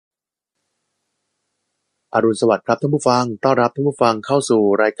อรุณสวัสดิ์ครับท่านผู้ฟังต้อนรับท่านผู้ฟังเข้าสู่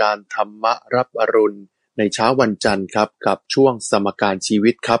รายการธรรมะรับอรุณในเช้าวันจันทร์ครับกับช่วงสมการชี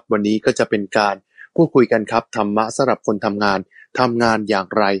วิตครับวันนี้ก็จะเป็นการพูดคุยกันครับธรรมะสำหรับคนทำงานอย่าง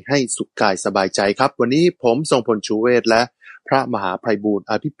ไรให้สุขกายสบายใจครับวันนี้ผมทรงพลชูเวศและพระมหาไพบูลย์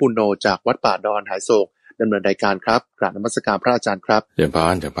อภิปุโนจากวัดป่าดอนหายโศกดำเนินรายการครับกราบนมัสการพระอาจารย์ครับเดี๋ยวพา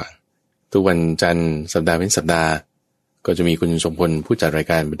นทุกวันจันทร์สัปดาห์เป็นสัปดาห์ก็จะมีคุณทรงพลผู้จัดราย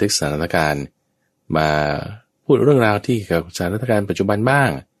การบันทึกสถานการณ์มาพูดเรื่องราวที่เกี่ยวกับสถานการณ์ปัจจุบันบ้าง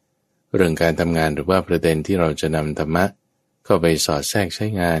เรื่องการทำงานหรือว่าประเด็นที่เราจะนำธรรมะเข้าไปสอดแทรกใช้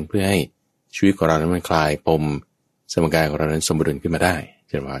งานเพื่อให้ชีวิตของเรานั้นมันคลายปมสมการของเรานั้นสมบูรณ์ขึ้นมาได้เ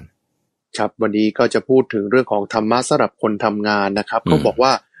ช่นวันครับวันนี้ก็จะพูดถึงเรื่องของธรรมะสำหรับคนทำงานนะครับเขาบอกว่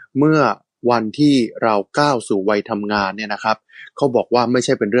าเมื่อวันที่เราก้าวสู่วัยทำงานเนี่ยนะครับเขาบอกว่าไม่ใ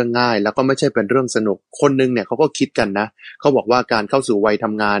ช่เป็นเรื่องง่ายแล้วก็ไม่ใช่เป็นเรื่องสนุกคนนึงเนี่ยเขาก็คิดกันนะเขาบอกว่าการเข้าสู่วัยท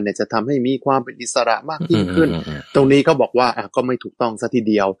ำงานเนี่ยจะทำให้มีความเป็นอิสระมากยิ่งขึ้นตรงนี้ก็บอกว่าก็ไม่ถูกต้องซะที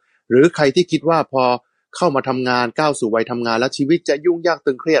เดียวหรือใครที่คิดว่าพอเข้ามาทำงานก้าวสู่วัยทำงานแล้วชีวิตจะยุ่งยาก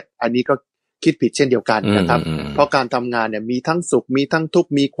ตึงเครียดอันนี้ก็คิดผิดเช่นเดียวกันนะครับเพราะการทำงานเนี่ยมีทั้งสุขมีทั้งทุกข์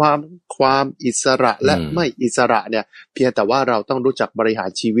มีความอิสระและไม่อิสระเนี่ยเพียงแต่ว่าเราต้องรู้จักบริหา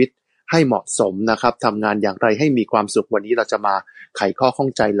รชีวิตให้เหมาะสมนะครับทำงานอย่างไรให้มีความสุขวันนี้เราจะมาไขข้อข้อง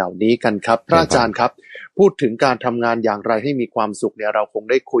ใจเหล่านี้กันครับพระอาจารย์ครับพูดถึงการทำงานอย่างไรให้มีความสุขเนี่ยเราคง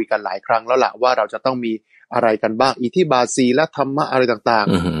ได้คุยกันหลายครั้งแล้วล่ะว่าเราจะต้องมีอะไรกันบ้างอิทธิบาท4และธรรมะอะไรต่าง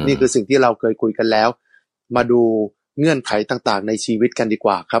ๆนี่คือสิ่งที่เราเคยคุยกันแล้วมาดูเงื่อนไขต่างๆในชีวิตกันดีก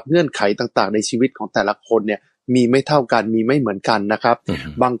ว่าครับเงื่อนไขต่างๆในชีวิตของแต่ละคนเนี่ยมีไม่เท่ากันมีไม่เหมือนกันนะครับ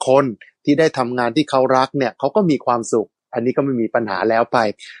บางคนที่ได้ทำงานที่เขารักเนี่ยเขาก็มีความสุขอันนี้ก็ไม่มีปัญหาแล้วไป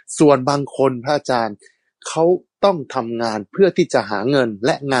ส่วนบางคนพระอาจารย์เขาต้องทำงานเพื่อที่จะหาเงินแ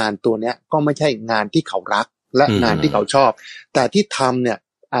ละงานตัวเนี้ยก็ไม่ใช่งานที่เขารักและงานที่เขาชอบแต่ที่ทำเนี่ย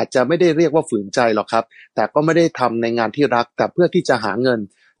อาจจะไม่ได้เรียกว่าฝืนใจหรอกครับแต่ก็ไม่ได้ทำในงานที่รักแต่เพื่อที่จะหาเงิน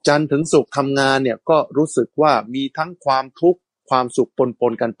จันทร์ถึงศุกร์ทำงานเนี่ยก็รู้สึกว่ามีทั้งความทุกข์ความสุขป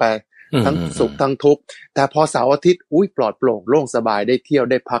นกันไปทั้งสุขทั้งทุกข์แต่พอเสาร์อาทิตย์ปลอดโปร่งโล่งสบายได้เที่ยว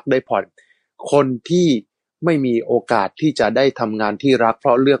ได้พักได้ผ่อนคนที่ไม่มีโอกาสที่จะได้ทำงานที่รักเพร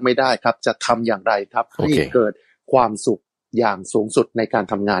าะเลือกไม่ได้ครับจะทำอย่างไรครับให้เกิดความสุขอย่างสูงสุดในการ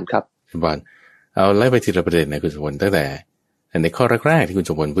ทำงานครับบอลเอาไล่ไปทีละประเด็นนะคุณสมพลตั้งแต่ในข้อแรกๆที่คุณ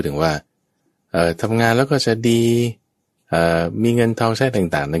สมพลพูดถึงว่าทำงานแล้วก็จะดีมีเงินทองใช้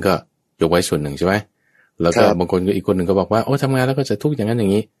ต่างๆนั่นก็ยกไว้ส่วนหนึ่งใช่ไหมแล้วก็บางคนก็อีกคนหนึ่งก็บอกว่าโอ้ทำงานแล้วก็จะทุกข์อย่างนั้นอย่า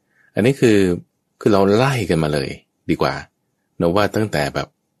งนี้อันนี้คือเราไล่กันมาเลยดีกว่าเนอะว่าตั้งแต่แบบ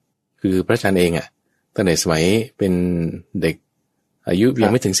คือพระอาจารย์เองอ่ะตั้งแต่สมัยเป็นเด็กอายุยั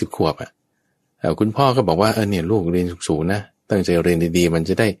งไม่ถึง10 ขวบอ่ะคุณพ่อก็บอกว่าเนี่ยลูกเรียนสูงๆนะตั้งใจเรียนดีๆมัน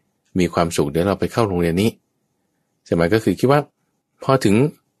จะได้มีความสุขเดี๋ยวเราไปเข้าโรงเรียนนี้ใช่ไหมก็คือคิดว่าพอถึง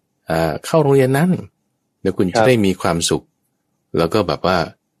เข้าโรงเรียนนั้นเดี๋ยวคุณจะได้มีความสุขแล้วก็แบบว่า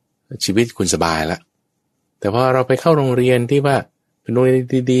ชีวิตคุณสบายละแต่พอเราไปเข้าโรงเรียนที่ว่าเป็นโรงเรียน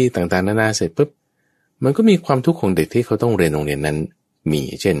ดีๆต่างๆนานาเสร็จปุ๊บมันก็มีความทุกข์ของเด็กที่เขาต้องเรียนโรงเรียนนั้นมี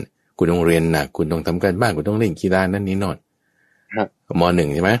เช่นคุณต้องเรียนหนักคุณต้องทำการบ้านคุณต้องเล่นกีฬานั่นนี่นอนม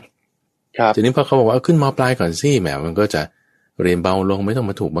.1 ใช่ไหมครับทีนี้พอเขาบอกว่าขึ้นม.ปลายก่อนสิแหมมันก็จะเรียนเบาลงไม่ต้อง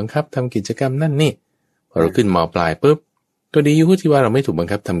มาถูกบังคับทำกิจกรรมนั่นนี่พอเราขึ้นม.ปลายปุ๊บก็ดีอยู่ที่ว่าเราไม่ถูกบัง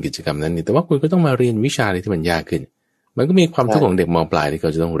คับทำกิจกรรมนั้นนี่แต่ว่าคุณก็ต้องมาเรียนวิชาอะไรที่มันยากขึ้นมันก็มีความทุกข์ของเด็กม.ปลายที่เข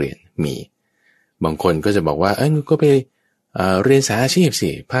าจะต้องเรียนมีบางคนก็จะบอกว่าก็ไปเรียนสายอาชีพสิ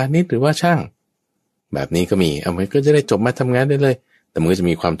พาณิชย์หรือว่าช่างแบบนี้ก็มีมันก็จะได้จบมาทำงานได้เลยแต่มันก็จะ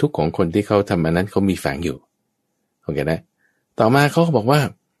มีความทุกข์ของคนที่เขาทำอันนั้นเขามีแฝงอยู่โอเคนะต่อมาเขาก็บอกว่า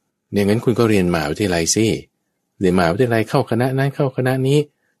เนี่ยงั้นคุณก็เรียนมหาวิทยาลัยสิเรียนมหาวิทยาลัยเข้าคณะนั้นเข้าคณะนี้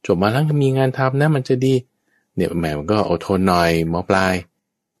จบมาแล้วก็มีงานทำนะมันจะดีเนี่ยแหมมันก็อดทนหน่อยม.ปลาย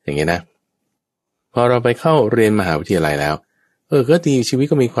อย่างเงี้ยนะพอเราไปเข้าเรียนมหาวิทยาลัยแล้วก็ดีชีวิต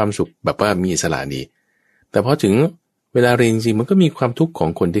ก็มีความสุขแบบว่ามีอิสระดีแต่พอถึงเวลาเรียนจริงมันก็มีความทุกข์ของ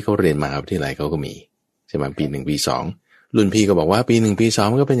คนที่เขาเรียนมหาวิทยาลัยเขาก็มีใช่ไหมปี 1 ปี 2รุ่นพี่ก็บอกว่าปี 1 ปี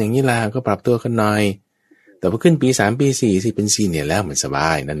 2มันก็เป็นอย่างนี้ล่ะก็ปรับตัวกันหน่อยแต่พอขึ้นปี 3 ปี 4สิเป็นซีเนียร์แล้วมันสบา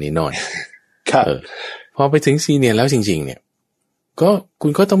ยนั่นนี่นอนครับพอไปถึงซีเนียร์แล้วจริงๆเนี่ยก็คุ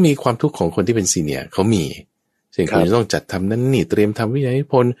ณก็ต้องมีความทุกข์ของคนที่เป็นซีเนียร์เขามีสิ่งคุณจะต้องจัดทำนั่นนี่เตรียมทำวิทยานิ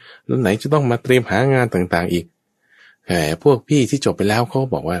พนธ์แล้วไหนจะต้องมาเตรียมหางานต่างๆอีกพวกพี่ที่จบไปแล้วเขา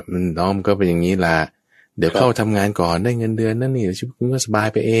บอกว่าน้องก็เป็นอย่างนี้ล่ะเดี๋ยวเข้าทำงานก่อนได้เงินเดือนนั่นนี่ชีวิตคุณก็สบาย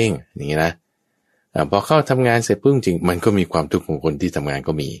ไปเองอย่างนี้นะพอเข้าทำงานเสร็จปุ๊บจริงมันก็มีความทุกข์ของคนที่ทำงาน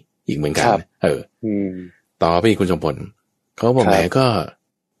ก็มีอีกเหมือนกันต่อไปคุณสมพลเขาบอกแหมก็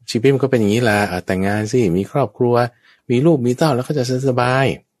ชีวิตมันก็เป็นอย่างนี้ล่ะแต่งงานสิมีครอบครัวมีลูกมีเต้าแล้วก็จะสบาย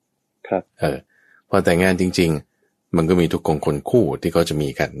ครับพอแต่งงานจริงๆมันก็มีทุกข์ของคนคู่ที่เขาจะมี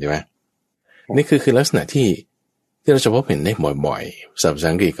กันใช่ไหม นี่คือลักษณะที่เราจะพบเห็นได้บ่อยๆศัพท์ภาษา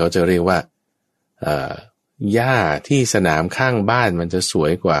อังกฤษเขาจะเรียกว่าหญ้าที่สนามข้างบ้านมันจะสว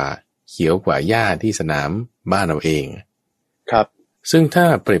ยกว่าเขียวกว่าหญ้าที่สนามบ้านเราเองครับซึ่งถ้า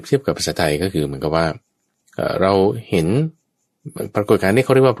เปรียบเทียบกับภาษาไทยก็คือเหมือนกับว่าเราเห็นปรากฏการณ์นี้เข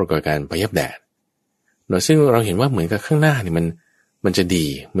าเรียกว่าปรากฏการณ์พยับแดดซึ่งเราเห็นว่าเหมือนกับข้างหน้านี่มันจะ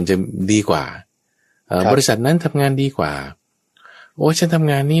ดีกว่าบริษัทนั้นทำงานดีกว่าโอ้ฉันท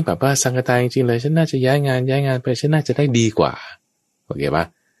ำงานนี้แบบว่าสังกตายจริงๆเลยฉันน่าจะย้ายงานไปฉันน่าจะได้ดีกว่าโอเคปะ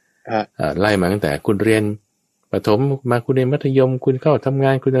ไล่มาตั้งแต่คุณเรียนประถมมาคุณเรียนมัธยมคุณเข้าทำง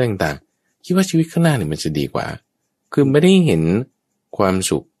านคุณอะไรต่างๆคิดว่าชีวิตข้างหน้าเนี่ยมันจะดีกว่าคือไม่ได้เห็นความ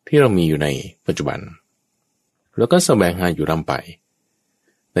สุขที่เรามีอยู่ในปัจจุบันแล้วก็แสวงหาอยู่ร่ำไป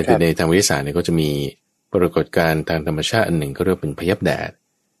แต่คือในทางวิทยาศาสตร์เนี่ยก็จะมีปรากฏการณ์ทางธรรมชาติอันหนึ่งก็เรียกเป็นพยับแดด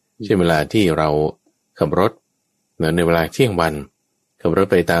เช่นเวลาที่เราขับรถในเวลาเที่ยงวันขับรถ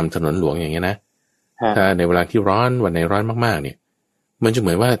ไปตามถนนหลวงอย่างเงี้ยนะถ้าในเวลาที่ร้อนวันไหนร้อนมากๆเนี่ยมันจะเห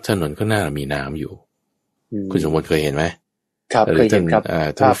มือนว่าถนนข้างหน้ามีน้ำอยู่คุณสมบูรณ์เคยเห็นไหมครับเคยเห็นครับ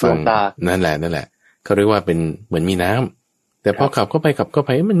ท่านฟังนั่นแหละเขาเรียกว่าเป็นเหมือนมีน้ำแต่พอขับเข้าไป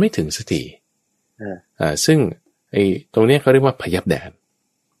มันไม่ถึงสักทีซึ่งไอ้ตรงนี้เขาเรียกว่าพยับแดด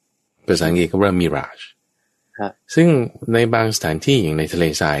ภาษาอังกฤษเขาเรียกว่า mirage ซึ่งในบางสถานที่อย่างในทะเล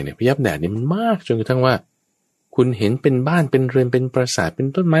ทรายเนี่ยพยับแดดนี่มันมากจนกระทั่งว่าคุณเห็นเป็นบ้านเป็นเรือนเป็นปราสาทเป็น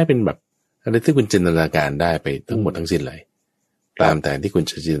ต้นไม้เป็นแบบอะไรที่คุณจินตนาการได้ไปทั้งหมดทั้งสิ้นเลยตามแต่ที่คุณ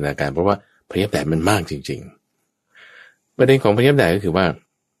จะจินตนาการเพราะว่าพยับแดดมันมากจริงๆประเด็นของพยับแดดก็คือว่า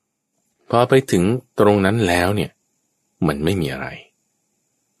พอไปถึงตรงนั้นแล้วเนี่ยมันไม่มีอะไร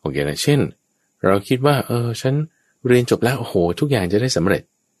โอเคนะเช่นเราคิดว่าฉันเรียนจบแล้วโอ้โหทุกอย่างจะได้สำเร็จ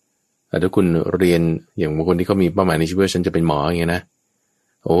ถ้าคุณเรียนอย่างบางคนที่เขามีเป้าหมายในชีวิตฉันจะเป็นหมออย่างเงี้ยนะ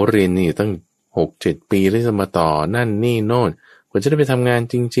โอ้เรียนนี่ตั้ง6-7 ปีแล้วจะมาต่อนั่นนี่โน่นกว่าจะได้ไปทำงาน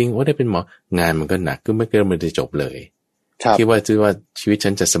จริงๆว่าได้เป็นหมองานมันก็หนักก็ไม่เกินมันจะจบเลยคิดว่าชีวิตฉั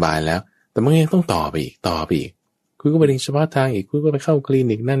นจะสบายแล้วแต่มันยังต้องต่อไปอีกคุณก็ไปเรียนเฉพาะทางอีกคุณก็ไปเข้าคลิ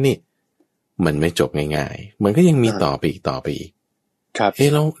นิกนั่นนี่มันไม่จบง่ายๆมันก็ยังมีต่อไปอีกครับ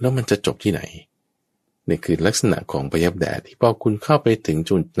แล้วมันจะจบที่ไหนนี่คือลักษณะของพยับแดดที่พอคุณเข้าไปถึง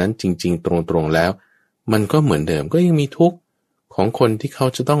จุดนั้นจริงๆตรงๆแล้วมันก็เหมือนเดิมก็ยังมีทุกข์ของคนที่เขา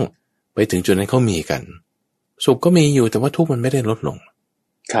จะต้องไปถึงจุดนั้นเขามีกันสุขก็มีอยู่แต่ว่าทุกข์มันไม่ได้ลดลง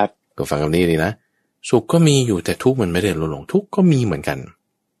ครับก็ฟังคำนี้ดีนะสุขก็มีอยู่แต่ทุกข์มันไม่ได้ลดลงทุกข์ก็มีเหมือนกัน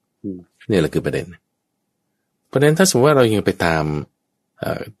นี่แหละคือประเด็นถ้าสมมติว่าเรายังไปตาม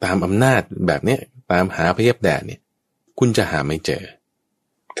อำนาจแบบนี้ตามหาพยับแดดเนี่ยคุณจะหาไม่เจอ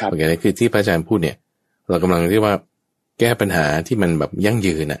ครับโอเคนี่คือที่พระอาจารย์พูดเนี่ยเรากำลังเรียกว่าแก้ปัญหาที่มันแบบยั่ง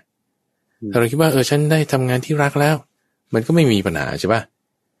ยืนน่ะถ้าเราคิดว่าฉันได้ทำงานที่รักแล้วมันก็ไม่มีปัญหาใช่ป่ะ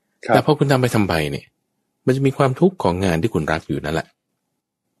แต่พอคุณทำไปเนี่ยมันจะมีความทุกข์ของงานที่คุณรักอยู่นั่นแหละ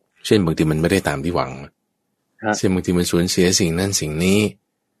เช่นบางทีมันไม่ได้ตามที่หวังเช่นบางทีมันสูญเสียสิ่งนั้นสิ่งนี้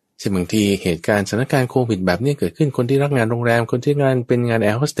เช่นบางทีเหตุการณ์สถานการณ์โควิดแบบนี้เกิดขึ้นคนที่รักงานโรงแรมคนที่งานเป็นงานแอ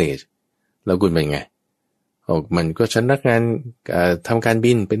ร์โฮสเตสแล้วคุณเป็นไงมันก็ฉันรักงานทำการ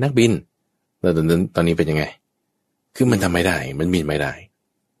บินเป็นนักบินแล้วตอนนี้เป็นยังไงคือมันทำไม่ได้มันบินไม่ได้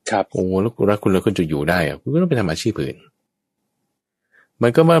ครับโอ้แล้วคุณจะอยู่ได้คุณก็ต้องไปทำอาชีพอื่นมั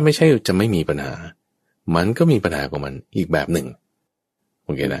นก็ว่าไม่ใช่จะไม่มีปัญหามันก็มีปัญหาของมันอีกแบบหนึ่งโอ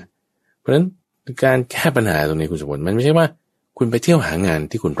เคนะเพราะฉะนั้นการแก้ปัญหาตรงนี้คุณสมบูรณ์มันไม่ใช่ว่าคุณไปเที่ยวหางาน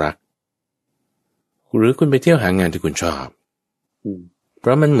ที่คุณรักหรือคุณไปเที่ยวหางานที่คุณชอบเพร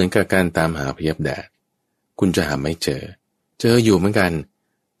าะมันเหมือนกับการตามหาพยับแดดคุณจะหาไม่เจออยู่เหมือนกัน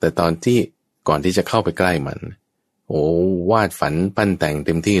แต่ตอนที่ก่อนที่จะเข้าไปใกล้มันโอ้วาดฝันปั้นแต่งเ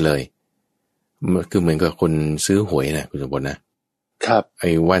ต็มที่เลยคือเหมือนกับคนซื้อหวยนะคุณสมบูรณ์นะครับไ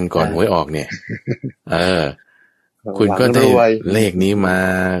อ้วันก่อนหวยออกเนี่ยคุณก็ได้เลขนี้มา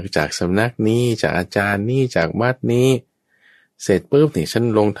จากสำนักนี้จากอาจารย์นี้จากวัดนี้เสร็จปุ๊บนี่ฉัน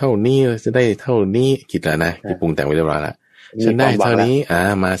ลงเท่านี้จะได้เท่านี้คิดแล้วนะคิดปรุงแต่งไว้เรียบร้อยแล้วฉันได้เท่านี้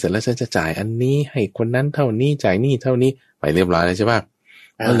มาเสร็จแล้วฉันจะจ่ายอันนี้ให้คนนั้นเท่านี้จ่ายนี่เท่านี้ไปเรียบร้อยแล้วใช่ป่ะ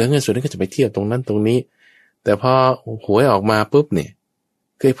เหลือเงินส่วนนี้ก็จะไปเที่ยวตรงนั้นตรงนี้แต่พอหวยออกมาปุ๊บเนี่ย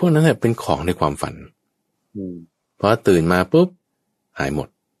คือพวกนั้นเป็นของในความฝันพอตื่นมาปุ๊บหายหมด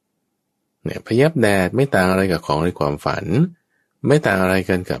เนี่ยพยับแดดไม่ต่างอะไรกับของในความฝันไม่ต่างอะไร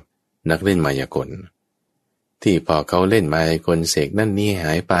กันกับนักเล่นมายากลที่พอเขาเล่นมายากลเสกนั่นนี่ห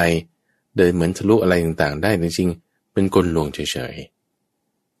ายไปเดินเหมือนทะลุอะไรต่างๆได้จริงๆเป็นกลลวงเฉย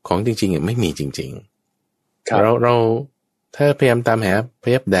ๆของจริงๆไม่มีจริงๆเราถ้าพยายามตามหาพ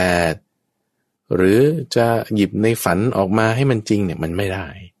ยับแดดหรือจะหยิบในฝันออกมาให้มันจริงเนี่ยมันไม่ได้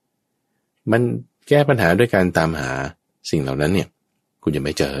มันแก้ปัญหาด้วยการตามหาสิ่งเหล่านั้นเนี่ยคุณจะไ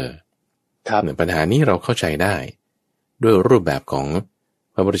ม่เจอปัญหานี้เราเข้าใจได้ด้วยรูปแบบของ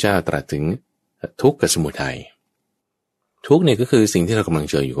พระพุทธเจ้าตรัสถึง ทุกข์กับสมุทัยทุกข์เนี่ยก็คือสิ่งที่เรากำลัง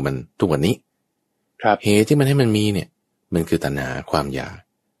เจออยู่กับมันทุกวันนี้ครับเหตุที่มันให้มันมีเนี่ยมันคือตัณหาความอยาก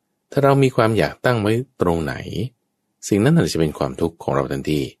ถ้าเรามีความอยากตั้งไว้ตรงไหนสิ่งนั้นอาจจะเป็นความทุกข์ของเราทัน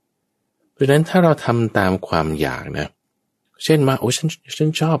ทีเพราะฉะนั้นถ้าเราทำตามความอยากนะเช่นมาโอ้ฉัน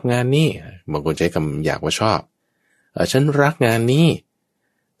ชอบงานนี้บางคนใช้คำอยากว่าชอบฉันรักงานนี้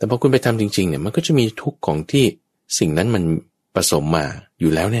แต่พอคุณไปทำจริงๆเนี่ยมันก็จะมีทุกข์ของที่สิ่งนั้นมันผสมมาอ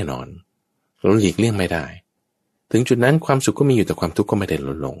ยู่แล้วแน่นอนเราหลีกเลี่ยงไม่ได้ถึงจุดนั้นความสุขก็มีอยู่แต่ความทุกข์ก็ไม่ได้ล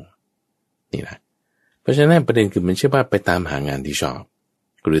ดลงนี่นะเพราะฉะนั้นประเด็นคือมันไม่ใช่ว่าไปตามหางานที่ชอบ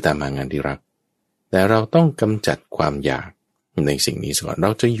หรือตามหางานที่รักแต่เราต้องกำจัดความอยากในสิ่งนี้ก่อนเร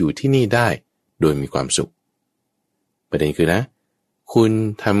าจะอยู่ที่นี่ได้โดยมีความสุขประเด็นคือนะคุณ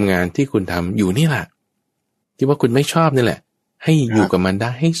ทำงานที่คุณทำอยู่นี่แหละที่ว่าคุณไม่ชอบนี่แหละให้อยู่กับมันได้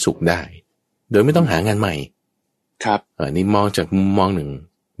ให้สุขได้โดยไม่ต้องหางานใหม่ครับนี่มองจากมุมมองหนึ่ง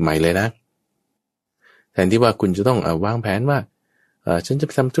ใหม่เลยนะแทนที่ว่าคุณจะต้องวางแผนว่าฉันจะไ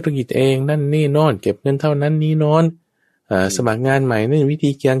ปทำธุรกิจเองนั่นนี่โน่นเก็บเงินเท่านั้นนี้โน่นสมัครงานใหม่นั่นวิธี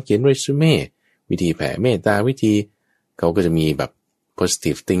การเขียนเรซูเม่วิธีแผ่เมตตาวิธีเขาก็จะมีแบบ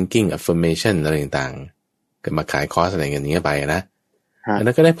positive thinking affirmation อะไรต่างๆก็มาขายคอร์สอะไรอย่างเงี้ยไปนะอัน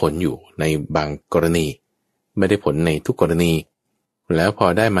นั้นก็ได้ผลอยู่ในบางกรณีไม่ได้ผลในทุกกรณีแล้วพอ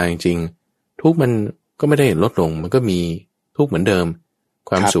ได้มาจริงๆทุกมันก็ไม่ได้ลดลงมันก็มีทุกเหมือนเดิม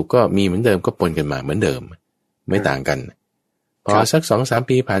ความสุขก็มีเหมือนเดิมก็ปนกันมาเหมือนเดิมไม่ต่างกันพอสัก 2-3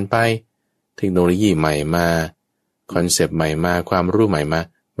 ปีผ่านไปเทคโนโลยีใหม่มาคอนเซปต์ใหม่มาความรู้ใหม่มา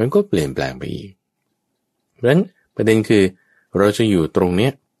มันก็เปลี่ยนแปลงไปอีกเพราะฉะนั้นประเด็นคือเราจะอยู่ตรงเนี้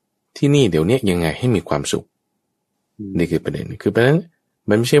ยที่นี่เดี๋ยวนี้ยังไงให้มีความสุขนี่คือประเด็นคือเพราะฉะนั้น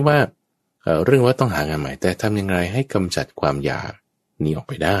มันไม่ใช่ว่าเรื่องว่าต้องหางานใหม่แต่ทำยังไงให้กำจัดความอยากนี้ออก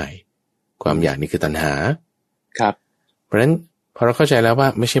ไปได้ความอยากนี่คือตัณหาครับเพราะฉะนั้นพอเราเข้าใจแล้วว่า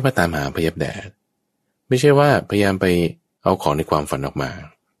ไม่ใช่ว่าตามหาพยับแดดไม่ใช่ว่าพยายามไปเอาของในความฝันออกมา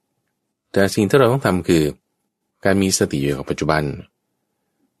แต่สิ่งที่เราต้องทำคือการมีสติอยู่กับปัจจุบัน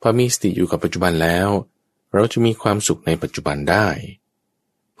พอมีสติอยู่กับปัจจุบันแล้วเราจะมีความสุขในปัจจุบันได้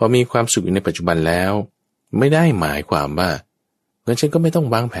พอมีความสุขอยู่ในปัจจุบันแล้วไม่ได้หมายความว่างั้นฉันก็ไม่ต้อง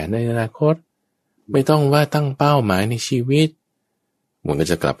วางแผนในอนาคตไม่ต้องว่าตั้งเป้าหมายในชีวิตมันก็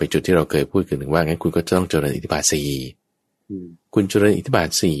จะกลับไปจุดที่เราเคยพูดกันถึงว่างั้นคุณก็ต้องเจริญอิทธิบาท4คุณเจริญอิทธิบาท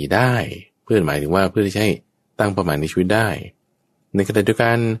4ได้เพื่อหมายถึงว่าเพื่อที่จะให้ตั้งเป้าหมายในชีวิตได้ในขณะเดียว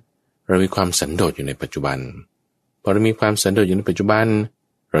กันเรามีความสันโดษอยู่ในปัจจุบันพอเรามีความสันโดษอยู่ในปัจจุบัน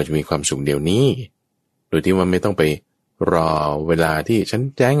เราจะมีความสุขเดี๋ยวนี้โดยที่ว่าไม่ต้องไปรอเวลาที่ฉัน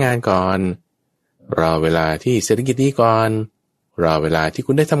ย้ายงานก่อนรอเวลาที่เศรษฐกิจดีก่อนรอเวลาที่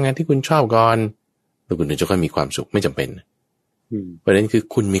คุณได้ทำงานที่คุณชอบก่อนแล้วคุณถึงจะค่อยมีความสุขไม่จำเป็นประเด็นคือ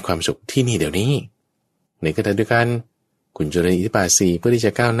คุณมีความสุขที่นี่เดี๋ยวนี้ในขณะเดียวกันคุณจะเรียนอิทธิบาท4เพื่อที่จ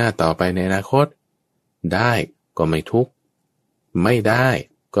ะก้าวหน้าต่อไปในอนาคตได้ก็ไม่ทุกข์ไม่ได้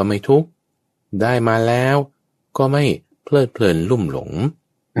ก็ไม่ทุกข์ได้มาแล้วก็ไม่เพลิดเพลินลุ่มหลง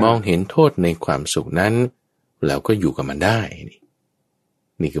มองเห็นโทษในความสุขนั้นแล้วก็อยู่กับมันได้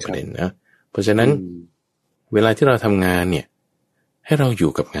นี่คือประเด็นนะเพราะฉะนั้นเวลาที่เราทำงานเนี่ยให้เราอ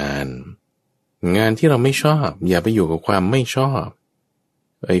ยู่กับงานที่เราไม่ชอบอย่าไปอยู่กับความไม่ชอบ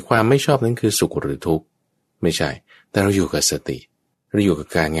ความไม่ชอบนั้นคือสุขหรือทุกข์ไม่ใช่แต่เราอยู่กับสติเราอยู่กับ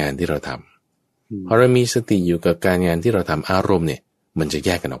การงานที่เราทำพอเรามีสติอยู่กับการงานที่เราทำอารมณ์เนี่ยมันจะแย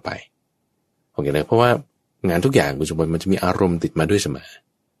กกันออกไปโอเคเลยเพราะว่างานทุกอย่างคุณสมบัติมันจะมีอารมณ์ติดมาด้วยเสมอ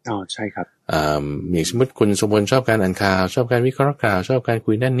ใช่ครับอย่างสมมติคุณสมบัติชอบการอ่านข่าวชอบการวิเคราะห์ข่าวชอบการ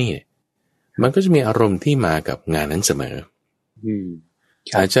คุยนั่นนี่มันก็จะมีอารมณ์ที่มากับงานนั้นเสมอ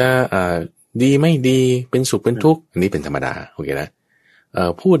อาจจะดีไม่ดีเป็นสุขเป็นทุกข์อันนี้เป็นธรรมดาโอเคนะ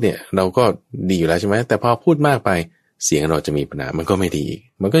พูดเนี่ยเราก็ดีอยู่แล้วใช่ไหมแต่พอพูดมากไปเสียงเราจะมีปัญหามันก็ไม่ดี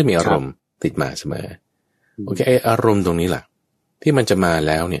มันก็มีอารมณ์ติดมาเสมอโอเคไออารมณ์ตรงนี้แหละที่มันจะมา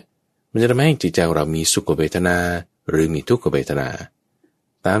แล้วเนี่ยมันจะทำให้จิตใจเรามีสุขเวทนาหรือมีทุกขเวทนา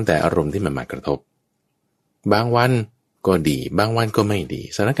ตามแต่อารมณ์ที่มันมากระทบบางวันก็ดีบางวันก็ไม่ดี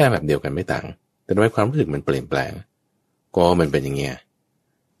สถานการณ์แบบเดียวกันไม่ต่างแต่ทำไมความรู้สึกมันเปลี่ยนแปลงก็มันเป็นอย่างเงี้ย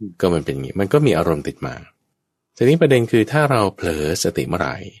ก็มันเป็นอย่างงี้มันก็มีอารมณ์ติดมาทีนี้ประเด็นคือถ้าเราเผลอสติเมื่อไห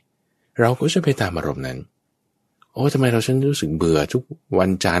ร่เราก็จะไปตามอารมณ์นั้นโอ้ทำไมฉันรู้สึกเบื่อทุกวั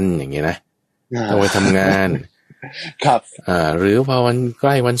นจันทร์อย่างเงี้ยนะต้องไปทำงานครับหรือพอวันใก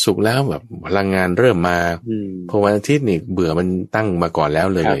ล้วันศุกร์แล้วแบบพลังงานเริ่มมาพอวันอาทิตย์นี่เบื่อมันตั้งมาก่อนแล้ว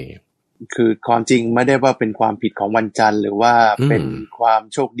เลยคือความจริงไม่ได้ว่าเป็นความผิดของวันจันทร์หรือว่าเป็นความ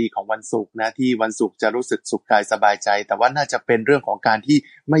โชคดีของวันศุกร์นะที่วันศุกร์จะรู้สึกสุขกายสบายใจแต่ว่าน่าจะเป็นเรื่องของการที่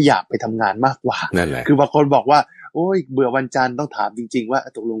ไม่อยากไปทำงานมากกว่านั่นแหละคือบางคนบอกว่าโอ้ยเบื่อวันจันทร์ต้องถามจริงๆว่า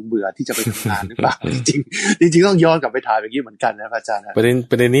ตกลงเบื่อที่จะไปทำงานหรือเปล่าจริงๆต้องย้อนกลับไปถามอย่างนี้เหมือนกันนะอาจารย์ประ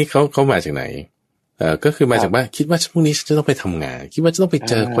เด็นนี้เขามาจากไหน ก็คือมาจากว่าคิดว่าพรุ่งนี้ฉันจะต้องไปทำงานคิดว่าจะต้องไป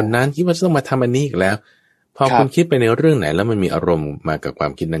เจอคนนั้นคิดว่าจะต้องมาทำอันนี้อีกแล้วพอคุณคิดไปในเรื่องไหนแล้วมันมีอารมณ์มากับควา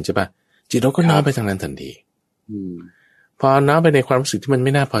มคิดนั้นใช่ปะจิตเราก็น้อมไปทางนั้นทันทีพอน้อมไปในความรู้สึกที่มันไ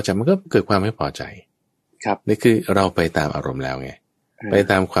ม่น่าพอใจมันก็เกิดความไม่พอใจครับนี่คือเราไปตามอารมณ์แล้วไงไป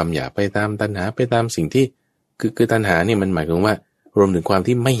ตามความอยากไปตามตัณหาไปตามสิ่งที่คือตัณหาเนี่ยมันหมายถึงว่ารวมถึงความ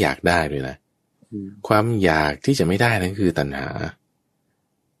ที่ไม่อยากได้ด้วยนะความอยากที่จะไม่ได้นั่นคือตัณหา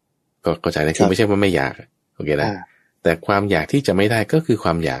ก็เข้าใจนะคือไม่ใช่ว่าไม่อยากโอเคนะแต่ความอยากที่จะไม่ได้ก็คือคว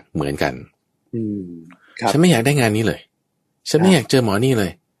ามอยากเหมือนกันฉันไม่อยากได้งานนี้เลยฉันไม่อยากเจอหมอนี่เล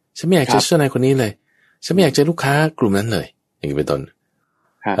ยฉันไม่อยากเจอเจ้านายคนนี้เลยฉันไม่อยากเจอลูกค้ากลุ่มนั้นเลยอย่างนี้เป็นต้น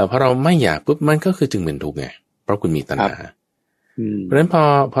เพราะเราไม่อยากปุ๊บมันก็คือจึงเป็นทุกข์ไงเพราะคุณมีตัณหาเพราะฉะนั้น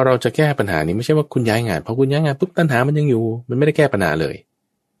พอเราจะแก้ปัญหานี้ไม่ใช่ว่าคุณย้ายงานพอคุณย้ายงานปุ๊บตัณหามันยังอยู่มันไม่ได้แก้ปัญหาเลย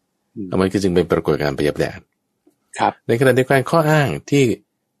มันก็จึงเป็นปรากฏการณ์ประยับแดดในขณะเดียวกันข้ออ้าง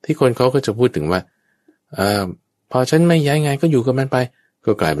ที่คนเขาก็จะพูดถึงว่าพอฉันไม่ย้ายงานก็อยู่กับมันไป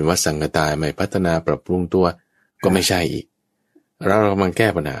ก็กลายเป็นว่าสังกตายไม่พัฒนาปรับปรุงตัวก็ไม่ใช่อีกเรากำลังแก้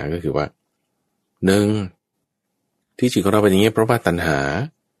ปัญหาก็คือว่าหนึ่งที่จิตของเราเป็นอย่างนี้เพราะว่าตัณหา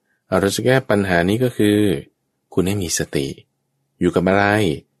เราจะแก้ปัญหานี้ก็คือคุณให้มีสติอยู่กับอะไร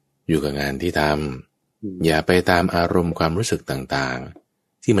อยู่กับงานที่ทำอย่าไปตามอารมณ์ความรู้สึกต่าง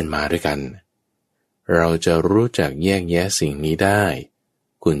ๆที่มันมาด้วยกันเราจะรู้จักแยกแยะสิ่งนี้ได้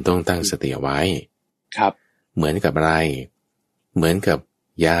คุณต้องตั้งสติไว้ครับเหมือนกับอะไรเหมือนกับ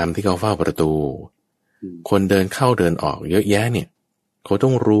ยามที่เขาเฝ้าประตูคนเดินเข้าเดินออกเยอะแยะเนี่ยเขาต้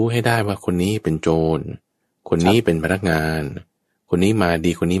องรู้ให้ได้ว่าคนนี้เป็นโจรคนนี้เป็นพนักงานคนนี้มา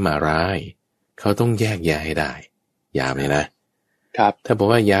ดีคนนี้มาร้ายเขาต้องแยกแยะให้ได้ยามเนี่ยนะครับถ้าบอก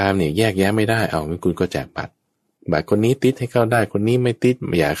ว่ายามเนี่ยแยกแยะไม่ได้เอางั้นคุณก็แจกบัตรคนนี้ติดให้เข้าได้คนนี้ไม่ติดไ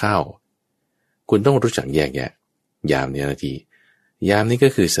ม่อยากเข้าคุณต้องรู้จักแยกแยะยามเนี่ยนาทียามนี้ก็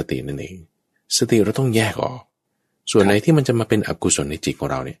คือสตินั่นเองสติเราต้องแยกออกส่วนไหนที่มันจะมาเป็นอกุศลในจิตของ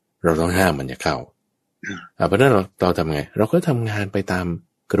เราเนี่ยเราต้องห้ามมันอย่าเข้าเพราะนั้นเราทำไงเราก็ทำงานไปตาม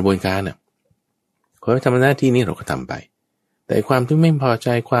กระบวนการน่ะเขาทำหน้าที่นี้เราก็ทำไปแต่ความที่ไม่พอใจ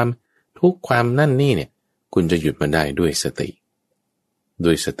ความทุกข์ความนั่นนี่เนี่ยคุณจะหยุดมันได้ด้วยสติ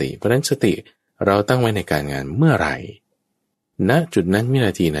เพราะฉะนั้นสติเราตั้งไว้ในการงานเมื่อไหร่ณจุดนั้นวิน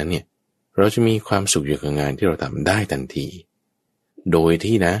าทีนั้นเนี่ยเราจะมีความสุขอยู่กับงานที่เราทำได้ทันทีโดย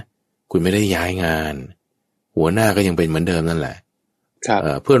ที่นะคุณไม่ได้ย้ายงานหัวหน้าก็ยังเป็นเหมือนเดิมนั่นแหละ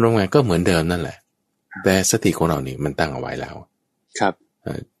เพื่อนร่วมงานก็เหมือนเดิมนั่นแหละแต่สติของเรานี่มันตั้งเอาไว้แล้วครับ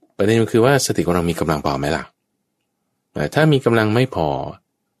ประเด็นคือว่าสติของเรามีกำลังพอไหมล่ะถ้ามีกำลังไม่พอ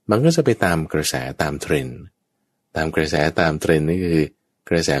มันก็จะไปตามกระแสตามเทรนด์ตามกระแสตามเทรนด์นี่คือ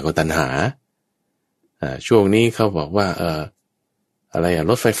กระแสของตัณหาช่วงนี้เขาบอกว่าอะไร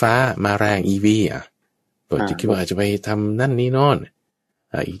รถไฟฟ้ามาแรง EV ตัวจะคิดว่าอาจจะไปทำนั่นนี่โน่น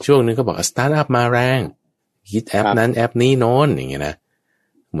อีกช่วงนึงก็บอกสตาร์ทอัพมาแรงคิดแอปนั้นแอปนี้โน้นอย่างเงี้ยนะ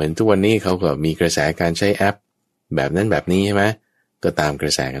เหมือนทุกวันนี้เขาก็มีกระแสการใช้แอปแบบนั้นแบบนี้ใช่ไหมก็ตามกร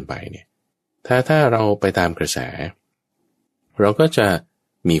ะแสกันไปเนี่ยถ้าเราไปตามกระแสเราก็จะ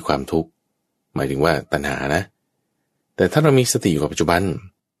มีความทุกข์หมายถึงว่าตัณหานะแต่ถ้าเรามีสติอยู่กับปัจจุบัน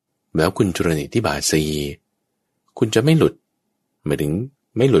แล้วคุณจุลนิธิบาทสีคุณจะไม่หลุดหมายถึง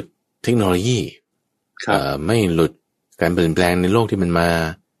ไม่หลุดเทคโนโลยีไม่หลุดการเปลี่ยนแปลงในโลกที่มันมา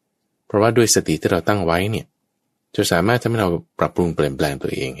เพราะว่าด้วยสติที่เราตั้งไว้เนี่ยจะสามารถทำให้เราปรับปรุงเปลี่ยนแปลงตั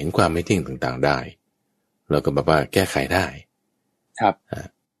วเองเห็นความไม่เที่ยงต่างๆได้เราก็แบบว่าแก้ไขได้ครับ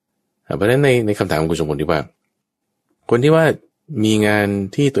เพราะฉะนั้นในคำถามของคุณสมบูรณ์ที่ว่าคนที่ว่ามีงาน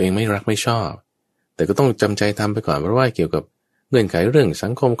ที่ตัวเองไม่รักไม่ชอบแต่ก็ต้องจำใจทำไปก่อนเพราะว่าเกี่ยวกับเงื่อนไขเรื่องสั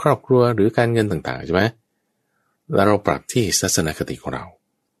งคมครอบครัวหรือการเงินต่างๆใช่ไหมแล้วเราปรับที่ทัศนคติของเรา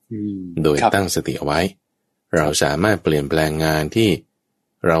โดยตั้งสติเอาไว้เราสามารถเปลี่ยนแปลงงานที่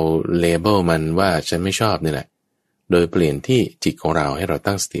เราเลเบลมันว่าฉันไม่ชอบนี่แหละโดยเปลี่ยนที่จิตของเราให้เรา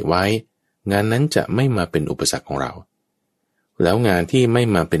ตั้งสติไว้งานนั้นจะไม่มาเป็นอุปสรรคของเราแล้วงานที่ไม่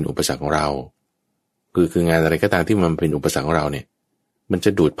มาเป็นอุปสรรคของเราคืองานอะไรก็ตามที่มันเป็นอุปสรรคของเราเนี่ยมันจ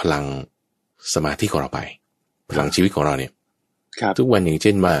ะดูดพลังสมาธิของเราไปพลังชีวิตของเราเนี่ยทุกวันอย่างเ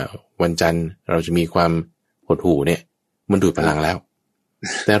ช่นว่าวันจันทร์เราจะมีความหดหู่เนี่ยมันดูดพลังแล้ว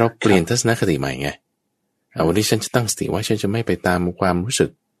แต่เราเปลี่ยนทัศนคติใหม่ไงวันนี้ฉันจะตั้งสติว่าฉันจะไม่ไปตามความรู้สึก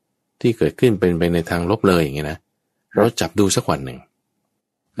ที่เกิดขึ้นเป็นไปในทางลบเลยอย่างเงี้ยนะเราจับดูสักวันหนึ่ง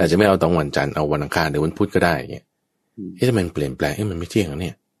อาจจะไม่เอาตอนวันจันทร์เอาวันอังคารหรือวันพุธก็ได้อย่างเงี้ยถ้ามันเปลี่ยนแปลงมันไม่เที่ยงแล้วเ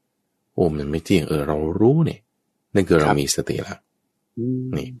นี่ยโอ้มันไม่เที่ยงเรารู้เนี่ยนั่นคือเรามีสติแล้ว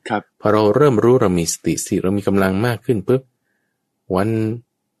นี่พอเราเริ่มรู้เรามีสติเรามีกำลังมากขึ้นปุ๊บวัน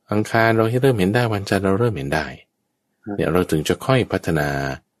อังคารเราเริ่มเห็นได้วันจันทร์เราเริ่มเห็นได้เนี่ยเราถึงจะค่อยพัฒนา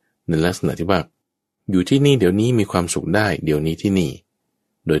ในลักษณะที่ว่าอยู่ที่นี่เดี๋ยวนี้มีความสุขได้เดี๋ยวนี้ที่นี่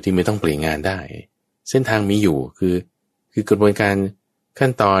โดยที่ไม่ต้องเปลี่ยนงานได้ เส้นทางมีอยู่คือกระบวนการขั้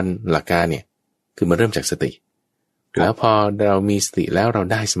นตอนหลักการเนี่ยคือมาเริ่มจากสติแล้วพอเรามีสติแล้วเรา